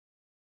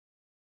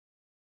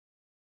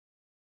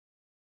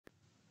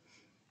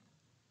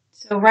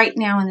So right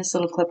now in this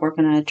little clip, we're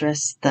going to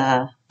address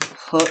the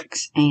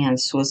hooks and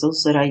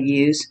swizzles that I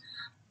use.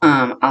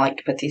 I like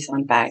to put these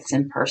on bags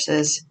and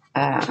purses.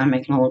 I'm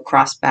making a little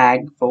cross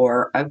bag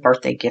for a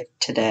birthday gift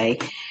today.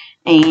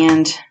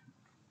 And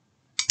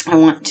I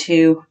want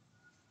to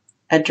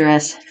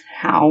address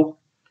how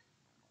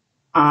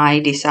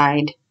I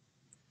decide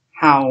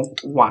how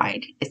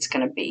wide it's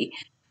going to be.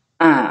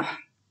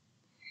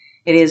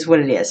 It is what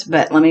it is,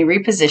 but let me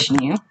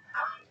reposition you.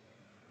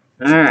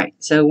 Alright,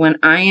 so when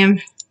I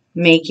am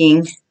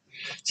making,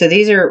 so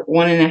these are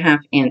 1.5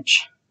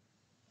 inch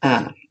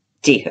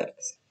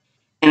D-hooks.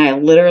 And I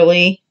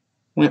literally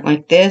went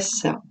like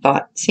this. So I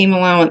thought seam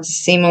allowance,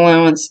 seam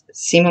allowance,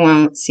 seam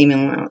allowance, seam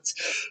allowance.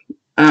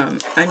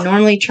 I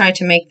normally try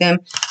to make them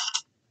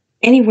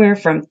anywhere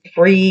from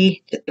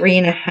 3 to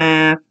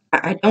 3.5.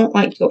 I don't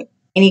like to go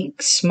any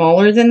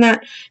smaller than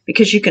that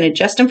because you can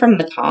adjust them from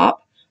the top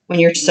when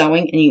you're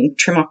sewing and you can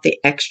trim off the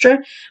extra.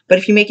 But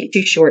if you make it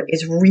too short,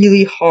 it's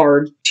really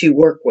hard to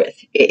work with.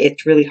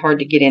 It's really hard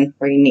to get in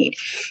where you need.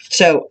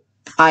 So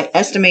I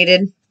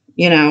estimated,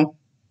 you know,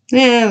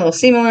 a little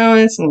seam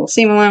allowance, a little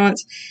seam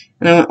allowance,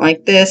 and I went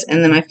like this,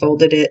 and then I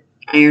folded it,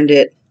 ironed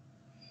it,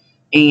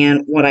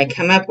 and what I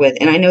come up with.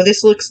 And I know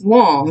this looks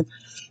long,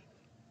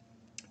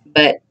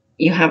 but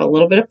you have a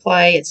little bit of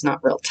play. It's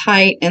not real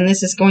tight, and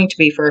this is going to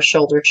be for a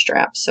shoulder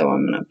strap, so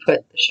I'm going to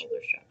put the shoulder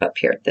strap up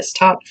here at this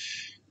top.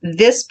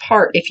 This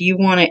part, if you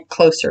want it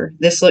closer,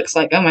 this looks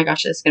like, oh my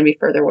gosh, it's going to be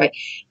further away.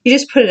 You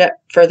just put it up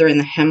further in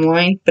the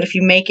hemline, but if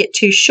you make it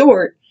too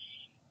short,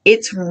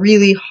 it's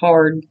really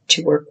hard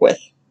to work with.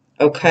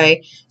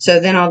 Okay, so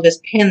then I'll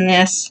just pin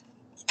this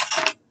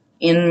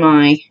in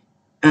my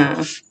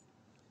hemline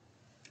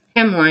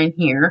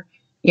here,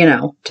 you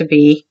know, to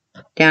be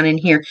down in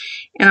here.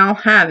 And I'll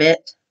have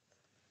it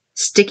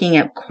sticking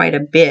up quite a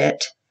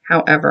bit,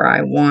 however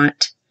I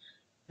want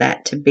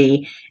that to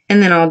be.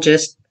 And then I'll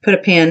just put a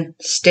pin,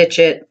 stitch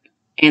it,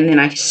 and then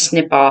I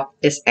snip off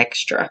this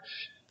extra.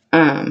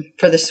 For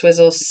the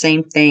swizzles,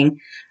 same thing.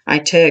 I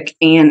took,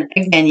 and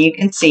again, you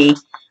can see,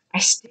 I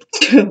stick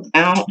to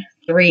about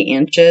 3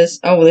 inches.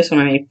 Oh, well, this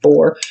one I made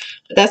 4.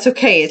 But that's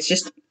okay. It's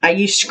just, I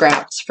use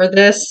scraps for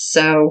this,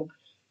 so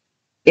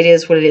it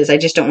is what it is. I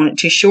just don't want it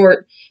too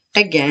short.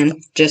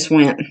 Again, just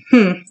went,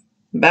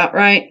 about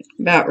right,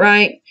 about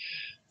right.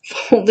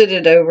 Folded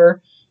it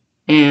over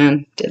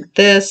and did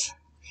this.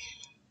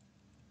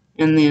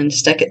 And then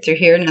stuck it through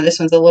here. Now this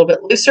one's a little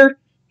bit looser.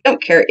 I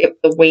don't care if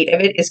the weight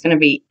of it is going to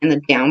be in the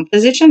down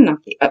position,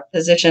 not the up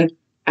position.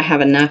 I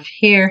have enough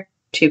here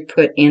to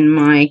put in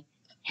my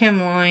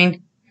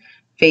hemline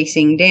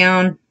facing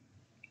down,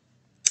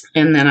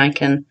 and then I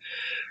can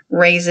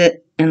raise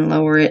it and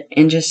lower it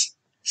and just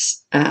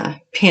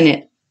pin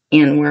it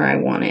in where I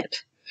want it.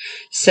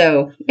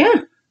 So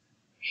yeah,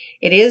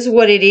 it is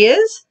what it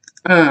is,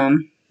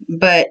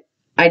 but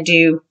I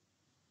do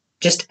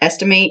just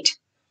estimate,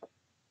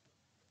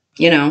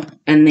 you know,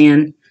 and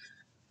then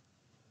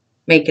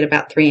make it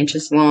about 3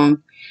 inches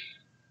long,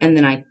 and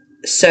then I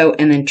sew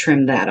and then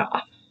trim that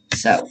off.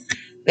 So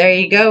there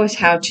you go, is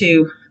how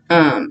to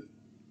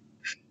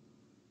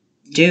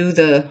do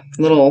the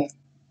little,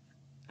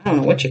 I don't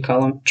know what you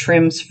call them,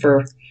 trims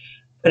for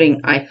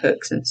putting eye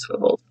hooks and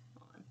swivels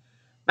on.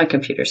 My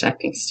computer's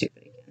acting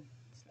stupid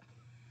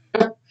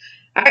again.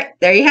 All right,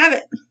 there you have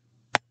it.